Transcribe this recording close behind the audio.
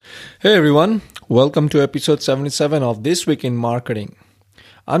Hey everyone, welcome to episode 77 of This Week in Marketing.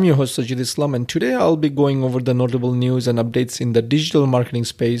 I'm your host Sajid Islam, and today I'll be going over the notable news and updates in the digital marketing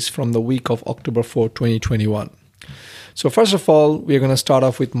space from the week of October 4, 2021. So first of all, we're going to start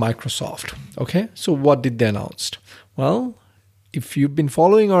off with Microsoft. Okay, so what did they announce? Well, if you've been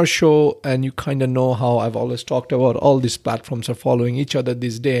following our show and you kind of know how I've always talked about all these platforms are following each other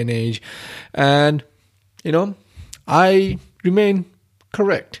this day and age, and I remain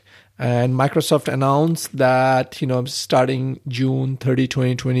correct. And Microsoft announced that, starting June 30,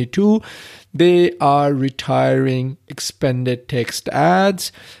 2022, they are retiring expanded text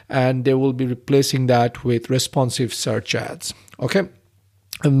ads and they will be replacing that with responsive search ads. Okay.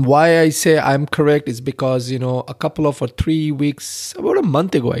 And why I say I'm correct is because, a couple of 3 weeks, about a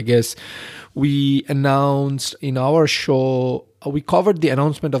month ago, I guess, we announced in our show, we covered the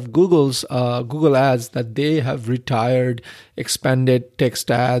announcement of Google's Google Ads that they have retired expanded text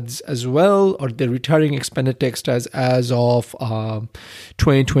ads as well, or they're retiring expanded text ads as of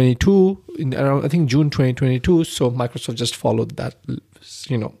 2022, in around, I think June 2022. So Microsoft just followed that,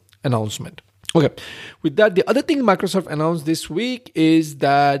 announcement. Okay, with that, the other thing Microsoft announced this week is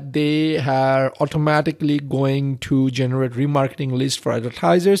that they are automatically going to generate remarketing lists for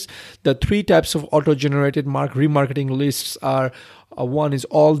advertisers. The three types of auto-generated remarketing lists are one is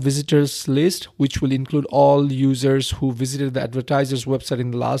all visitors list, which will include all users who visited the advertiser's website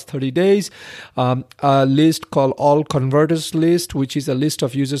in the last 30 days. A list called all converters list, which is a list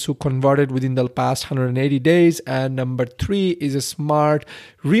of users who converted within the past 180 days. And number 3 is a smart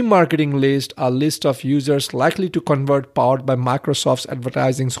remarketing list, a list of users likely to convert powered by Microsoft's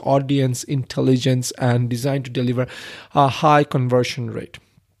advertising's audience intelligence and designed to deliver a high conversion rate.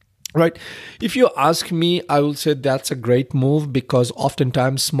 Right. If you ask me, I will say that's a great move because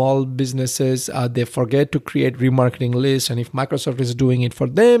oftentimes small businesses, they forget to create remarketing lists. And if Microsoft is doing it for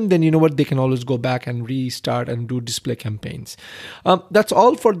them, then you know what, they can always go back and restart and do display campaigns. That's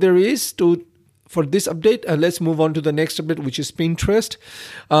all for this update. Let's move on to the next update, which is Pinterest.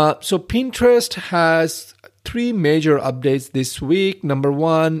 So Pinterest has 3 major updates this week. Number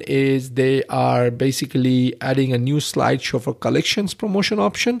 1 is they are basically adding a new slideshow for collections promotion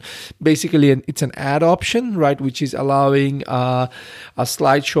option. Basically, it's an ad option, right, which is allowing a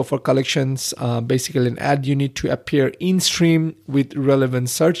slideshow for collections, basically an ad unit to appear in stream with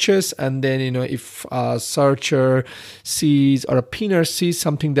relevant searches. And then, if a searcher sees or a pinner sees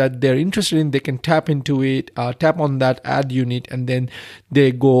something that they're interested in, they can tap into it, tap on that ad unit, and then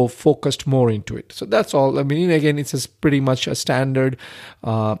they go focused more into it. So that's all. Again, it's pretty much a standard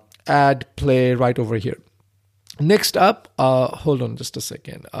ad play right over here. Next up, hold on just a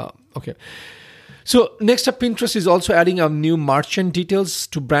second. Okay. So next up, Pinterest is also adding new merchant details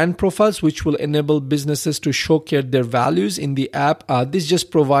to brand profiles, which will enable businesses to showcase their values in the app. This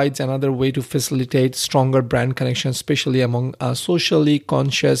just provides another way to facilitate stronger brand connections, especially among socially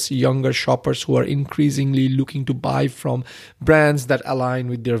conscious younger shoppers who are increasingly looking to buy from brands that align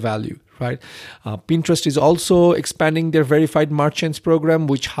with their value. Right. Pinterest is also expanding their verified merchants program,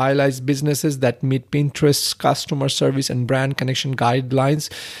 which highlights businesses that meet Pinterest's customer service and brand connection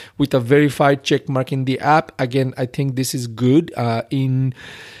guidelines with a verified check mark in the app. Again, I think this is good.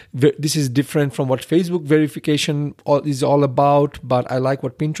 This is different from what Facebook verification is all about, but I like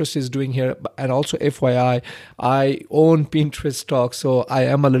what Pinterest is doing here. And also, FYI, I own Pinterest stocks, so I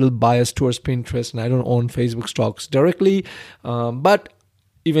am a little biased towards Pinterest, and I don't own Facebook stocks directly, but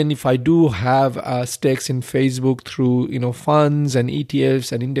even if I do have stakes in Facebook through funds and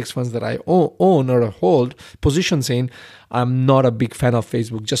ETFs and index funds that I own or hold positions in, I'm not a big fan of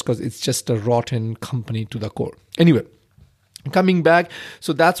Facebook just because it's just a rotten company to the core. Anyway, coming back,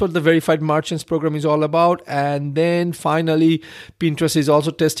 so that's what the verified merchants program is all about. And then finally, Pinterest is also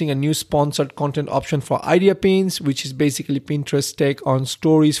testing a new sponsored content option for idea pins, which is basically Pinterest's take on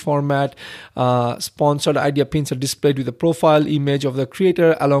stories format. Sponsored idea pins are displayed with the profile image of the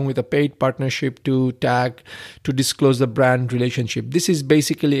creator along with a paid partnership to tag to disclose the brand relationship. This is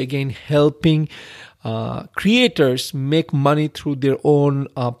basically, again, helping creators make money through their own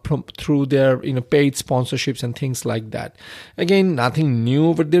through their paid sponsorships and things like that. Again, nothing new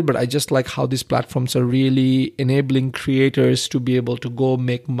over there, but I just like how these platforms are really enabling creators to be able to go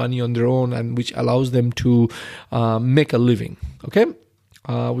make money on their own, and which allows them to make a living. Okay.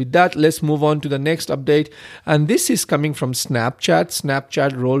 With that, let's move on to the next update. And this is coming from Snapchat.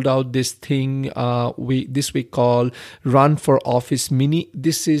 Snapchat rolled out this thing this week called Run for Office Mini.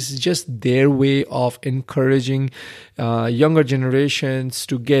 This is just their way of encouraging younger generations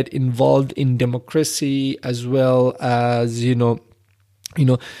to get involved in democracy, as well as,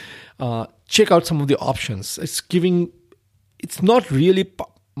 check out some of the options. It's not really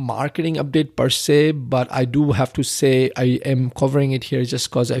marketing update per se, but I do have to say I am covering it here just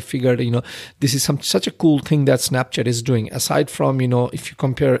because I figured, this is such a cool thing that Snapchat is doing. Aside from, if you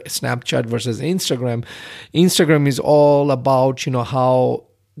compare Snapchat versus Instagram is all about, how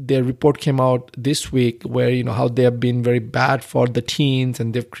their report came out this week where, how they have been very bad for the teens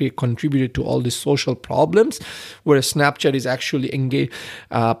and they've contributed to all these social problems, whereas Snapchat is actually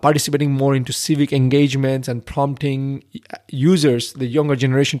participating more into civic engagements and prompting users, the younger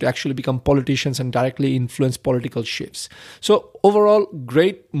generation, to actually become politicians and directly influence political shifts. So overall,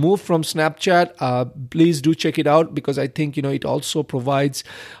 great move from Snapchat. Please do check it out because I think, it also provides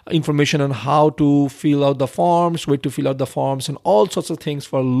information on how to fill out the forms, where to fill out the forms, and all sorts of things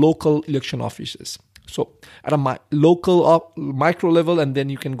for local election offices. So at a local micro level, and then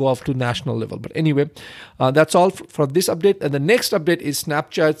you can go off to national level. But anyway, that's all for this update. And the next update is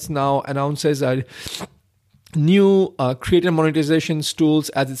Snapchat now announces a new creator monetization tools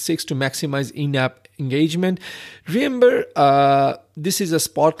as it seeks to maximize in-app engagement. Remember, this is a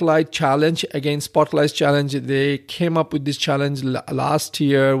Spotlight challenge. Again, Spotlight challenge, they came up with this challenge last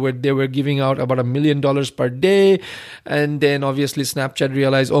year where they were giving out about $1 million per day. And then obviously Snapchat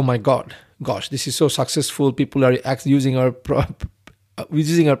realized, oh my gosh, this is so successful. People are using our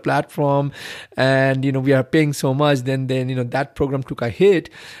platform, and we are paying so much. Then that program took a hit,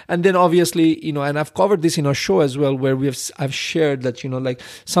 and then obviously and I've covered this in our show as well, where I've shared that like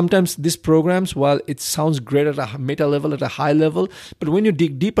sometimes these programs, while it sounds great at a meta level, at a high level, but when you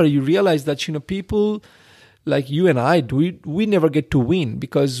dig deeper, you realize that people like you and I, we never get to win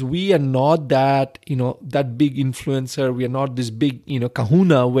because we are not that that big influencer. We are not this big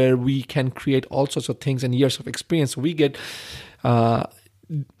kahuna where we can create all sorts of things and years of experience. We get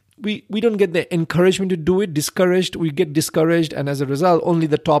we don't get the encouragement to do it. We get discouraged, and as a result, only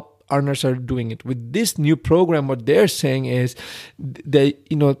the top earners are doing it. With this new program, what they're saying is,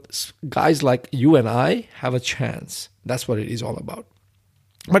 guys like you and I have a chance. That's what it is all about.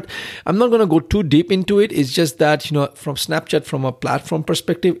 But I'm not going to go too deep into it. It's just that, from Snapchat, from a platform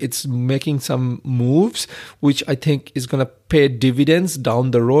perspective, it's making some moves, which I think is going to pay dividends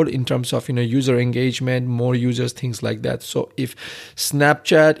down the road in terms of, user engagement, more users, things like that. So if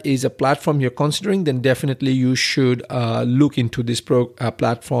Snapchat is a platform you're considering, then definitely you should look into this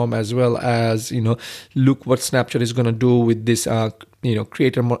platform, as well as, look what Snapchat is going to do with this,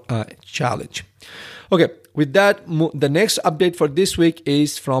 creator challenge. Okay. With that, the next update for this week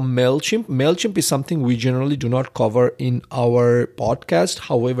is from MailChimp. MailChimp is something we generally do not cover in our podcast.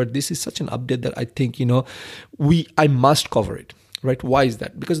 However, this is such an update that I think, I must cover it, right? Why is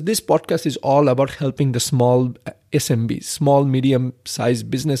that? Because this podcast is all about helping the small SMBs, small,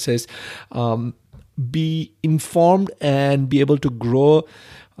 medium-sized businesses, be informed and be able to grow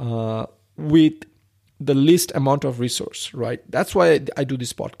with the least amount of resource, right? That's why I do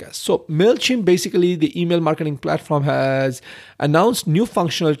this podcast. So MailChimp, basically the email marketing platform, has announced new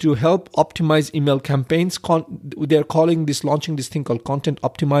functionality to help optimize email campaigns. They're launching this thing called Content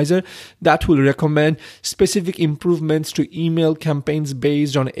Optimizer that will recommend specific improvements to email campaigns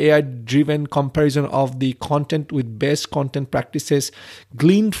based on AI-driven comparison of the content with best content practices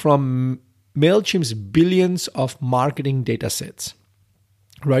gleaned from MailChimp's billions of marketing data sets.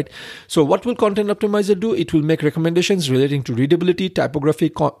 Right. So what will Content Optimizer do? It will make recommendations relating to readability, typography,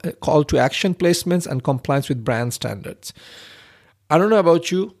 call to action placements, and compliance with brand standards. I don't know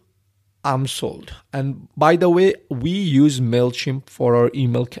about you. I'm sold. And by the way, we use MailChimp for our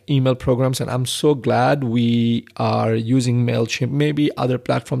email programs, and I'm so glad we are using MailChimp. Maybe other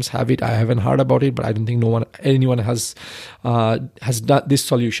platforms have it. I haven't heard about it, but I don't think anyone has done this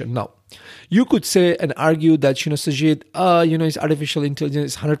solution. Now, you could say and argue that, Sajid, it's artificial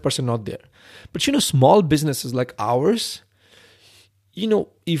intelligence is 100% not there. But, small businesses like ours, even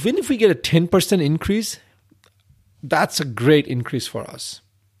if we get a 10% increase, that's a great increase for us,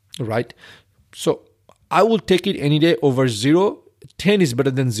 right? So I will take it any day over 0. 10 is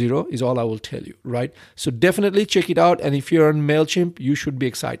better than 0 is all I will tell you, right? So definitely check it out. And if you're on MailChimp, you should be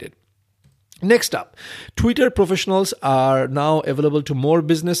excited. Next up, Twitter Professionals are now available to more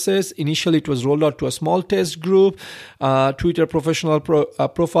businesses. Initially, it was rolled out to a small test group. Twitter Professional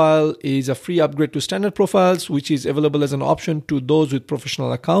Profile is a free upgrade to standard profiles, which is available as an option to those with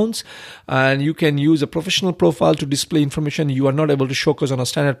professional accounts. And you can use a professional profile to display information you are not able to showcase on a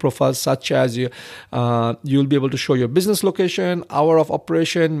standard profile, such as you'll be able to show your business location, hour of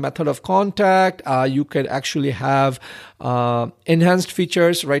operation, method of contact. You can actually have enhanced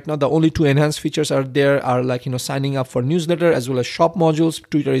features. Right now, the only two enhanced features are like, signing up for newsletter as well as shop modules.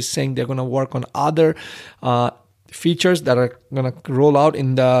 Twitter is saying they're going to work on other features that are going to roll out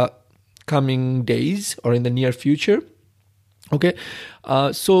in the coming days or in the near future. Okay,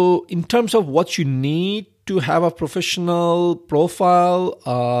 so in terms of what you need to have a professional profile,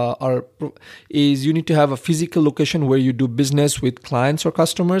 is you need to have a physical location where you do business with clients or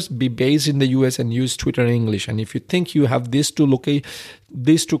customers, be based in the US, and use Twitter in English. And if you think you have these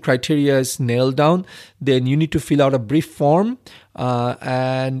two criteria is nailed down, then you need to fill out a brief form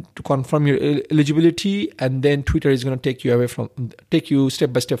and to confirm your eligibility, and then Twitter is going to take you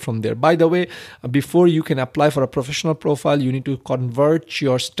step by step from there. By the way, before you can apply for a professional profile, you need to convert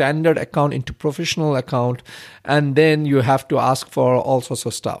your standard account into professional account, and then you have to ask for all sorts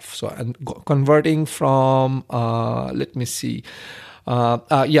of stuff. So, and converting from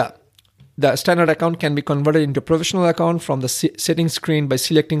the standard account can be converted into professional account from the settings screen by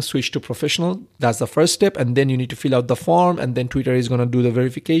selecting switch to professional. That's the first step. And then you need to fill out the form, and then Twitter is going to do the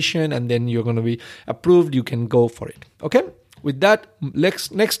verification, and then you're going to be approved. You can go for it. Okay. With that,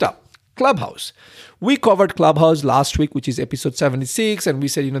 next up, Clubhouse. We covered Clubhouse last week, which is episode 76. And we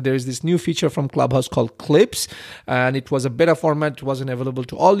said, there is this new feature from Clubhouse called Clips. And it was a beta format. It wasn't available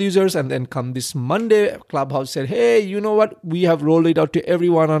to all users. And then come this Monday, Clubhouse said, hey, you know what? We have rolled it out to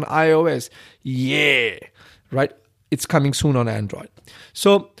everyone on iOS. Yeah. Right? It's coming soon on Android.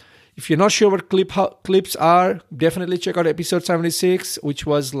 So if you're not sure what clips are, definitely check out episode 76, which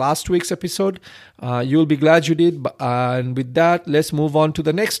was last week's episode. You'll be glad you did. And with that, let's move on to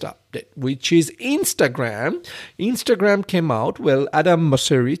the next update, which is Instagram. Instagram came out. Well, Adam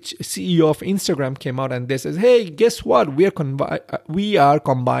Mosseri, CEO of Instagram, came out and they says, hey, guess what? We are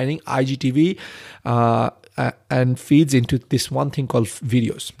combining IGTV and feeds into this one thing called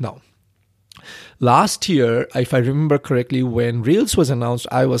videos. Now, last year, if I remember correctly, when Reels was announced,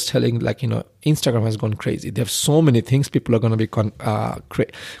 I was telling Instagram has gone crazy. They have so many things. People are going to be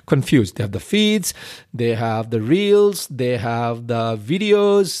confused. They have the feeds, they have the Reels, they have the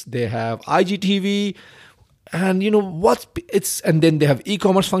videos, they have IGTV. And and then they have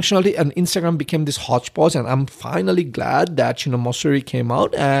e-commerce functionality, and Instagram became this hodgepodge. And I'm finally glad that, Mosseri came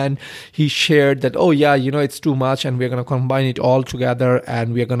out and he shared that, it's too much and we're going to combine it all together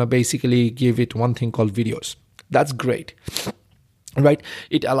and we're going to basically give it one thing called videos. That's great, right?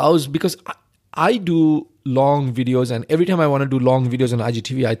 It allows, because I do long videos, and every time I want to do long videos on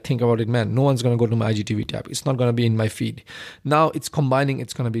IGTV, I think about it, man, no one's going to go to my IGTV tab. It's not going to be in my feed. Now it's combining,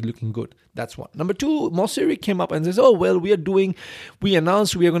 it's going to be looking good. That's one. Number two, Mosseri came up and says, we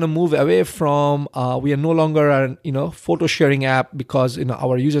announced we are going to move away from, we are no longer a, photo sharing app because,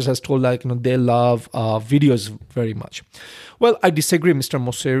 our users has told they love videos very much. Well, I disagree, Mr.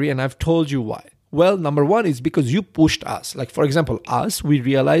 Mosseri, and I've told you why. Well, number one is because you pushed us. Like, for example, we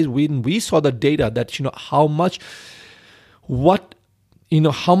realized when we saw the data that, how much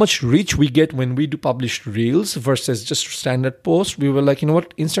reach we get when we do published Reels versus just standard posts. We were like,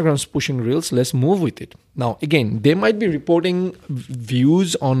 Instagram's pushing Reels. Let's move with it. Now, again, they might be reporting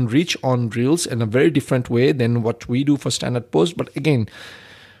views on reach on Reels in a very different way than what we do for standard posts. But again,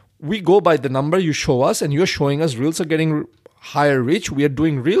 we go by the number you show us, and you're showing us Reels are getting higher reach. We are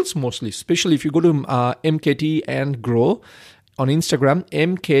doing Reels mostly, especially if you go to MKT and Grow on Instagram,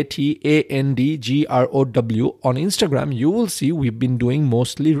 MKTANDGROW on Instagram, you will see we've been doing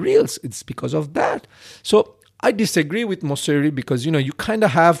mostly Reels. It's because of that. So I disagree with Mosseri because, you kind of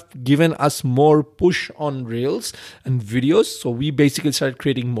have given us more push on Reels and videos. So we basically started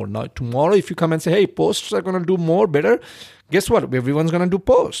creating more. Now, tomorrow, if you come and say, hey, posts are going to do more, better, guess what? Everyone's going to do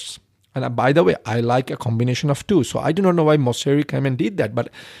posts. And by the way, I like a combination of two. So I do not know why Mosseri came and did that. But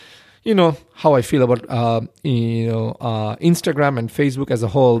how I feel about, Instagram and Facebook as a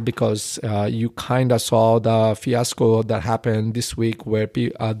whole, because you kind of saw the fiasco that happened this week where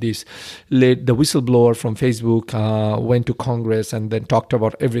the whistleblower from Facebook went to Congress and then talked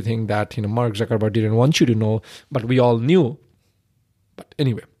about everything that, Mark Zuckerberg didn't want you to know, but we all knew. But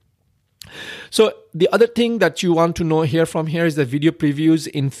anyway. So the other thing that you want to know from here is the video previews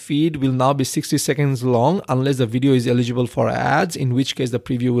in feed will now be 60 seconds long unless the video is eligible for ads, in which case the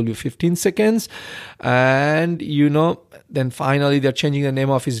preview will be 15 seconds. And, then finally they're changing the name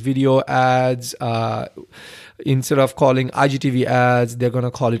of his video ads. Instead of calling IGTV ads, they're going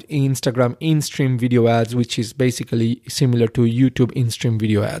to call it Instagram in-stream video ads, which is basically similar to YouTube in-stream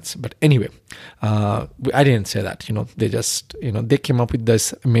video ads. But anyway, I didn't say that, they just, they came up with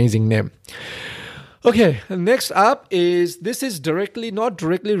this amazing name. Okay, next up this is not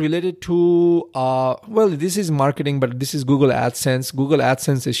directly related to, this is marketing, but this is Google AdSense. Google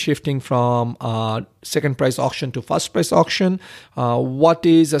AdSense is shifting from second price auction to first price auction. What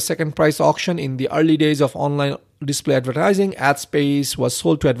is a second price auction? In the early days of online display advertising. Ad space was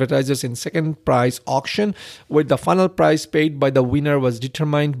sold to advertisers in second price auction, where the final price paid by the winner was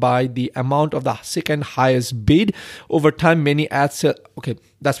determined by the amount of the second highest bid. Over time, many ads okay,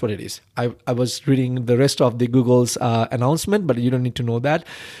 that's what it is. I was reading the rest of the Google's announcement, but you don't need to know that.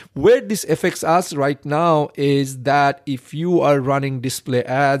 Where this affects us right now is that if you are running display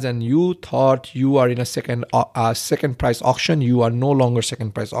ads and you thought you are in a second price auction, you are no longer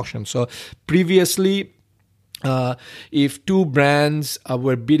second price auction. So previously, if two brands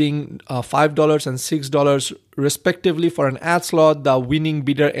were bidding $5 and $6 respectively for an ad slot, the winning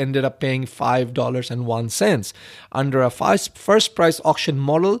bidder ended up paying $5.01. Under a first price auction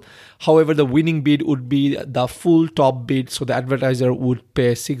model, however, the winning bid would be the full top bid, so the advertiser would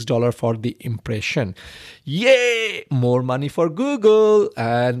pay $6 for the impression. Yay! More money for Google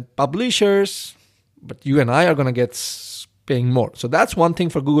and publishers, but you and I are going to get paying more. So that's one thing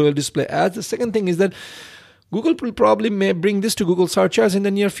for Google Display Ads. The second thing is that Google will probably may bring this to Google Search Ads in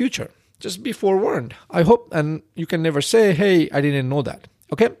the near future. Just be forewarned. I hope, and you can never say, hey, I didn't know that.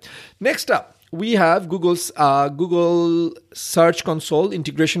 Okay. Next up, we have Google's Google Search Console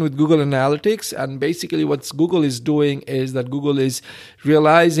integration with Google Analytics. And basically what Google is doing is that Google is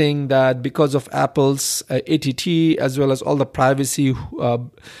realizing that because of Apple's ATT, as well as all the privacy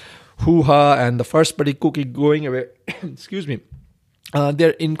hoo-ha and the first-party cookie going away, excuse me,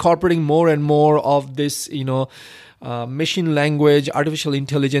 they're incorporating more and more of this, machine language, artificial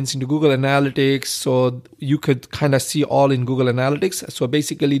intelligence into Google Analytics. So you could kind of see all in Google Analytics. So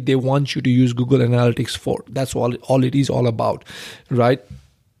basically, they want you to use Google Analytics 4. That's all it is all about, right?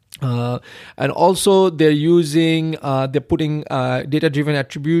 And also they're putting data-driven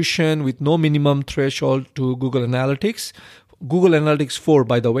attribution with no minimum threshold to Google Analytics. Google Analytics 4,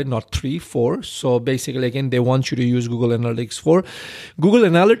 by the way, not 3, 4. So basically, again, they want you to use Google Analytics 4. Google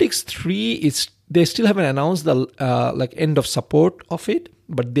Analytics 3 they still haven't announced the end of support of it,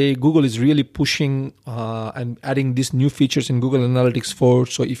 but Google is really pushing and adding these new features in Google Analytics 4.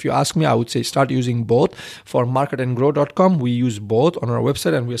 So if you ask me, I would say start using both. For marketandgrow.com, we use both on our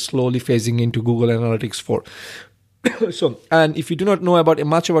website, and we're slowly phasing into Google Analytics 4. So, and if you do not know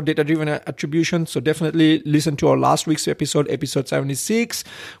much about data-driven attribution, so definitely listen to our last week's episode 76,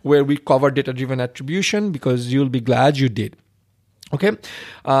 where we covered data-driven attribution, because you'll be glad you did. Okay.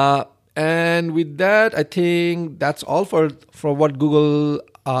 And with that, I think that's all for what Google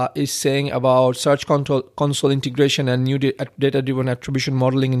is saying about Search Console integration and new data-driven attribution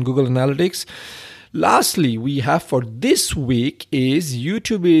modeling in Google Analytics. Lastly, we have for this week is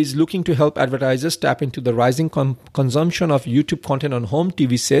YouTube is looking to help advertisers tap into the rising consumption of YouTube content on home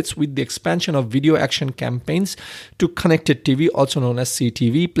TV sets with the expansion of video action campaigns to connected TV, also known as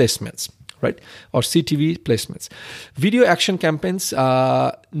CTV placements, right? Or CTV placements. Video action campaigns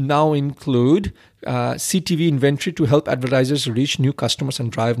now include CTV inventory to help advertisers reach new customers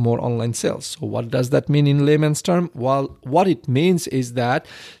and drive more online sales. So what does that mean in layman's term? Well, what it means is that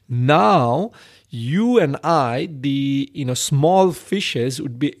now you and I, the small fishes,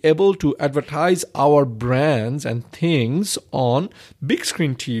 would be able to advertise our brands and things on big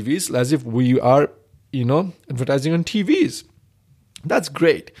screen TVs as if we are, advertising on TVs. That's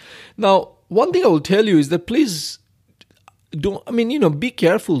great. Now, one thing I will tell you is that please be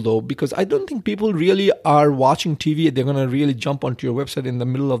careful though, because I don't think people really are watching TV. They're going to really jump onto your website in the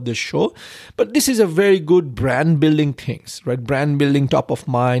middle of the show. But this is a very good brand building things, right? Brand building, top of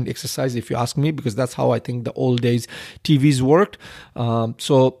mind exercise, if you ask me, because that's how I think the old days TVs worked.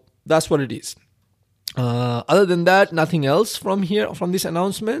 So that's what it is. Other than that, nothing else from these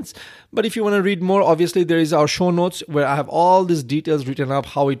announcements. But if you want to read more, obviously there is our show notes where I have all these details written up,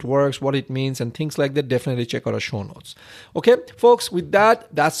 how it works, what it means, and things like that. Definitely check out our show notes. Okay, folks, with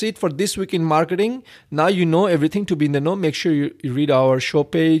that's it for this week in marketing. Now you know everything to be in the know. Make sure you read our show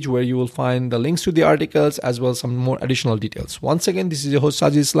page where you will find the links to the articles as well as some more additional details. Once again, this is your host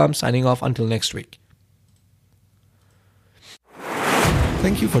Sajid Islam signing off until next week.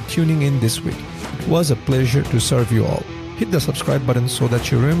 Thank you for tuning in this week. It was a pleasure to serve you all. Hit the subscribe button so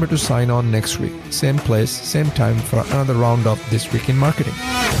that you remember to sign on next week. Same place, same time for another round of This Week in Marketing.